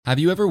Have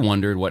you ever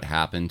wondered what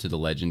happened to the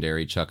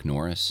legendary Chuck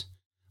Norris?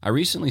 I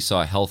recently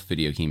saw a health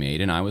video he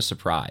made and I was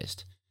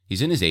surprised.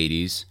 He's in his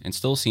 80s and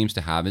still seems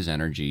to have his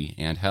energy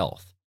and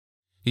health.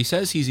 He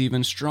says he's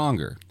even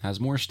stronger, has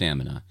more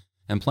stamina,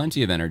 and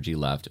plenty of energy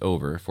left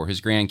over for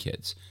his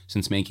grandkids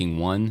since making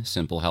one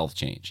simple health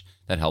change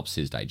that helps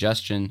his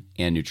digestion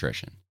and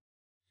nutrition.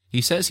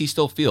 He says he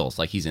still feels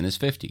like he's in his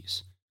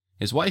 50s.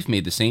 His wife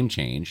made the same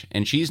change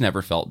and she's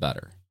never felt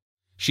better.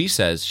 She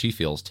says she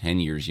feels 10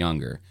 years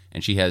younger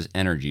and she has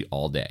energy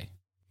all day.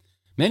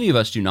 Many of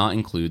us do not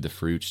include the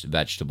fruits,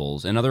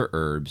 vegetables, and other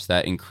herbs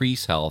that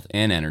increase health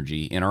and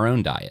energy in our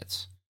own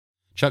diets.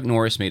 Chuck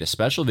Norris made a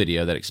special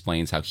video that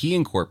explains how he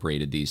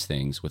incorporated these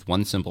things with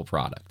one simple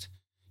product.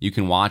 You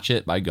can watch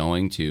it by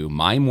going to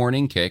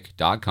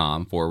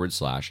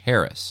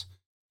mymorningkick.com/Harris.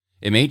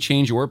 It may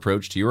change your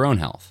approach to your own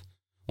health.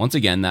 Once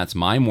again, that's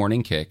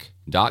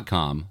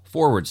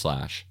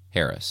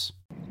mymorningkick.com/Harris.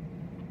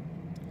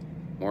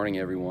 Morning,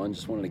 everyone.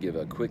 Just wanted to give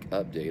a quick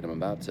update. I'm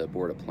about to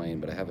board a plane,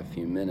 but I have a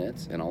few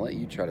minutes, and I'll let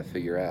you try to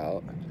figure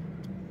out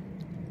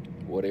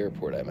what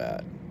airport I'm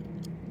at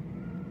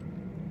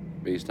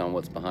based on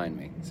what's behind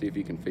me. See if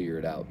you can figure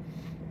it out.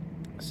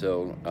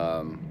 So,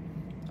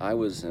 I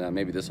was, and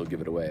maybe this will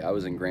give it away, I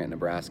was in Grant,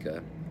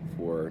 Nebraska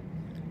for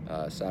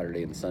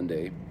Saturday and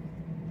Sunday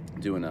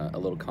doing a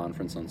little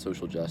conference on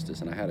social justice,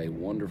 and I had a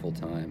wonderful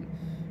time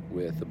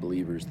with the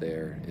believers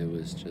there. It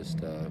was just...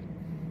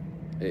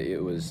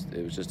 It was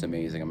just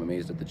amazing. I'm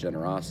amazed at the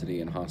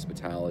generosity and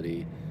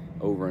hospitality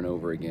over and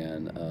over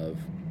again of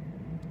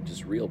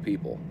just real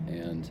people.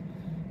 And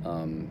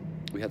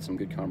we had some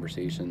good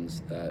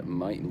conversations that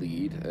might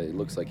lead, it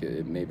looks like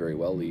it may very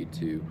well lead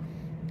to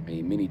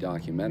a mini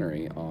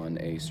documentary on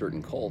a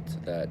certain cult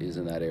that is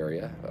in that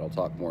area. But I'll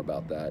talk more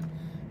about that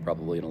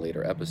probably in a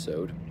later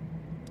episode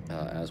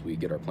as we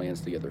get our plans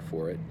together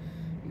for it.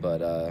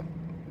 But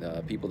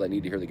people that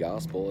need to hear the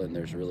gospel, and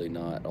there's really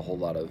not a whole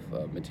lot of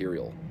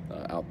material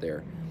out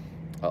there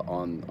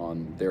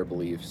on their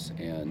beliefs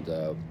and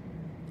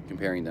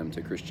comparing them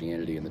to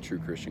Christianity and the true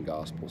Christian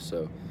gospel.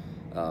 So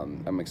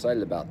I'm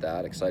excited about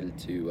that, excited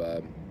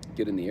to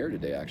get in the air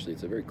today. Actually,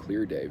 it's a very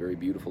clear day, very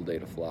beautiful day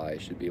to fly. I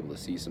should be able to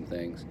see some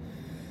things.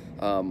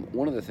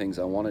 One of the things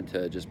I wanted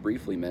to just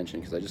briefly mention,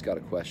 because I just got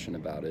a question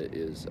about it,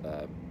 is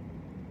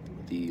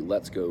the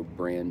Let's Go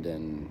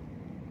Brandon,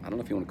 I don't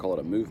know if you want to call it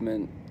a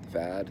movement,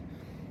 fad,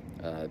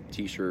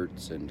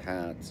 t-shirts and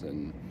hats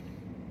and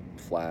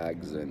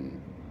flags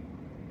and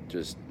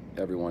just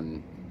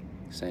everyone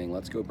saying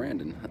 "Let's go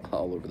Brandon"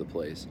 all over the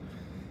place.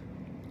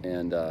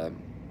 And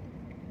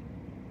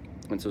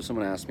so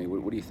someone asked me,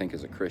 what do you think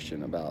as a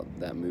Christian about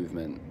that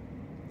movement?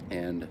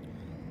 And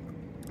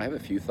I have a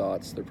few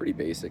thoughts. They're pretty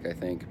basic, I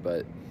think,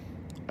 but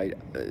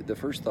the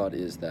first thought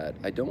is that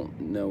I don't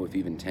know if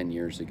even 10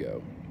 years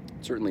ago,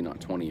 certainly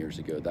not 20 years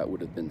ago, that would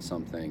have been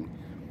something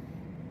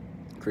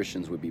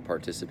Christians would be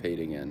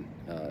participating in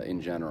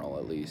general,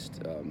 at least,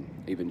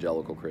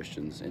 evangelical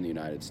Christians in the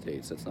United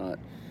States. That's not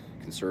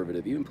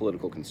conservative. Even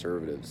political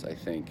conservatives, I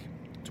think,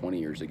 20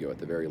 years ago at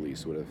the very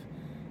least, would have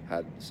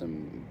had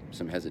some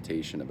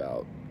hesitation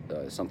about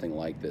something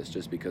like this,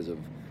 just because of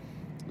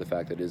the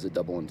fact that it is a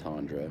double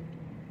entendre.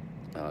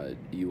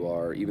 You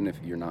are, even if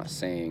you're not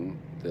saying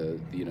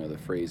the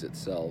phrase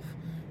itself,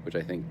 which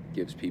I think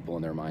gives people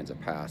in their minds a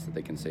pass that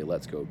they can say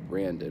 "Let's go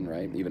Brandon,"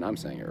 right? Even I'm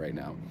saying it right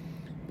now.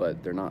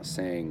 But they're not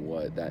saying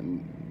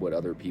what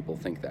other people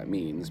think that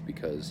means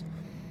because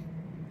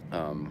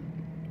they're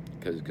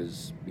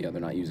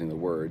not using the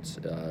words,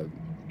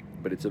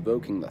 but it's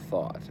evoking the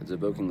thought. It's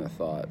evoking the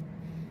thought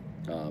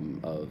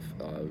of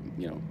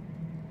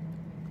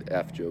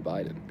F Joe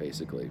Biden,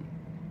 basically.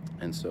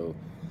 And so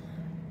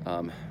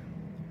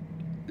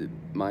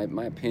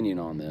my opinion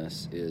on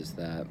this is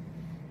that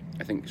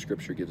I think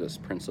Scripture gives us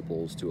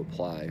principles to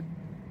apply,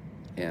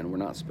 and we're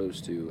not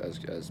supposed to,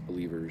 as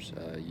believers,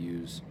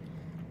 use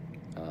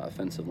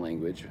offensive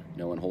language.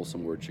 No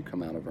unwholesome words should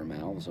come out of our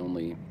mouths,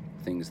 only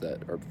things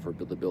that are for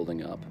the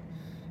building up.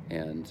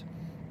 And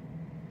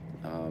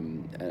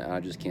I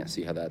just can't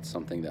see how that's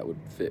something that would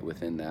fit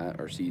within that.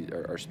 Our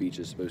speech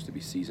is supposed to be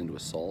seasoned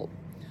with salt.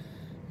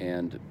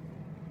 And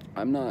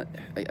I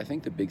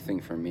think the big thing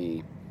for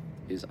me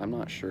is I'm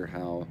not sure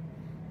how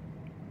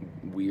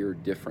we're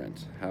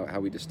different, how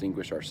we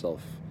distinguish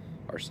ourselves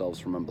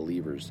from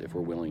unbelievers if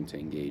we're willing to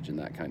engage in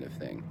that kind of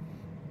thing.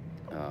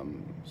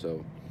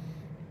 So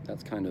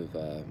that's kind of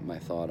my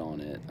thought on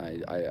it.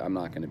 I'm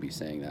not going to be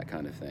saying that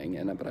kind of thing,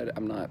 but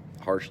I'm not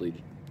harshly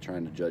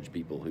trying to judge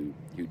people who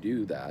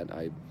do that.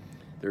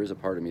 There is a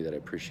part of me that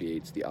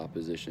appreciates the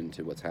opposition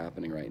to what's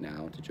happening right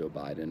now to Joe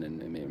Biden,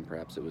 and maybe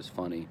perhaps it was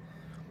funny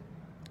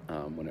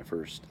when it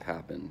first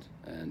happened,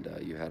 and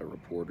you had a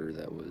reporter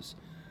that was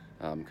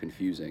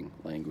confusing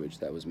language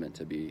that was meant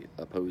to be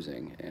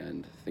opposing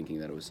and thinking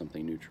that it was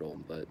something neutral.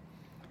 But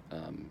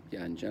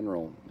in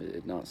general,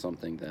 it's not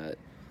something that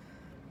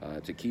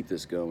to keep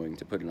this going,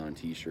 to put it on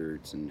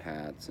t-shirts and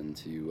hats and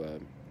to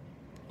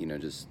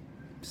just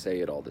say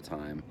it all the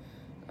time,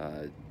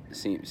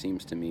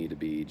 seems to me to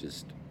be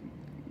just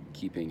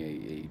keeping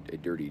a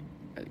dirty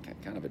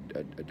kind of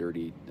a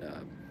dirty,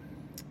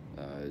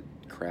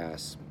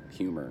 crass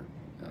humor,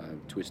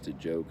 twisted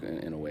joke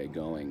in a way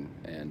going.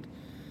 And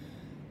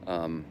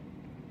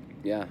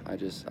yeah, I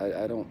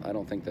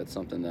don't think that's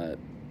something that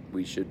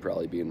we should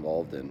probably be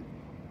involved in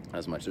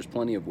as much. There's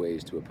plenty of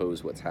ways to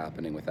oppose what's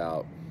happening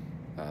without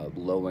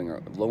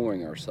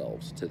lowering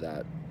ourselves to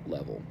that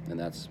level, and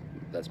that's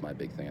my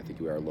big thing. I think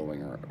we are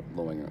lowering,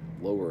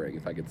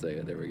 if I could say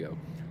it, there we go,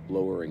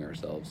 lowering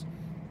ourselves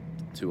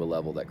to a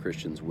level that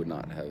Christians would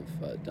not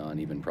have done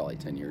even probably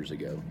 10 years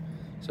ago.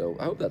 So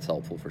I hope that's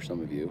helpful for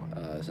some of you,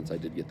 since I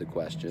did get the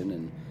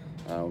question,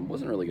 and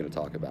wasn't really going to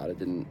talk about it.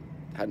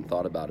 Hadn't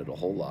thought about it a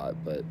whole lot,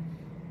 but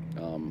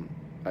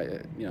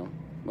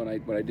when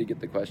I did get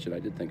the question, I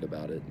did think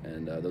about it,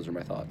 and those are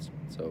my thoughts.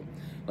 So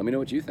let me know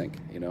what you think.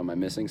 Am I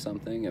missing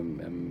something?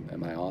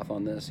 Am I off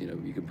on this?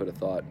 You can put a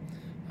thought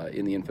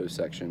in the info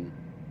section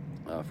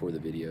for the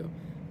video,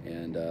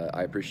 and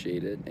I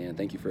appreciate it. And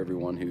thank you for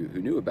everyone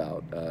who knew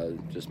about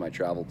just my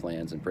travel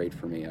plans and prayed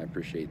for me. I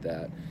appreciate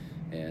that,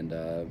 and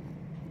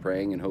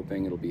praying and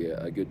hoping it'll be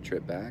a good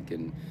trip back.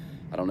 And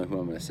I don't know who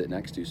I'm going to sit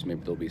next to, so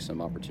maybe there'll be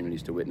some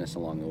opportunities to witness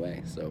along the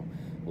way. So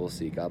we'll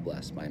see. God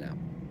bless. Bye now.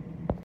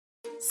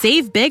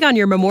 Save big on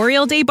your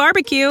Memorial Day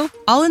barbecue,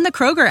 all in the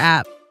Kroger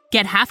app.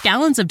 Get half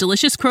gallons of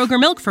delicious Kroger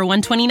milk for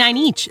 $1.29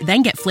 each.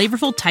 Then get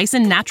flavorful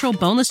Tyson natural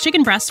boneless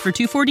chicken breasts for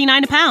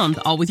 $2.49 a pound,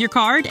 all with your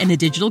card and a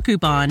digital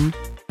coupon.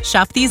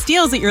 Shop these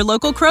deals at your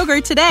local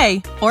Kroger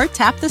today, or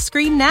tap the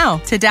screen now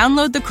to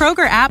download the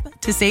Kroger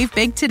app to save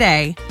big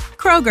today.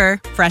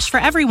 Kroger, fresh for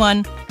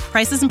everyone.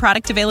 Prices and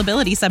product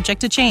availability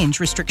subject to change.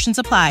 Restrictions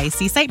apply.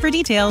 See site for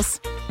details.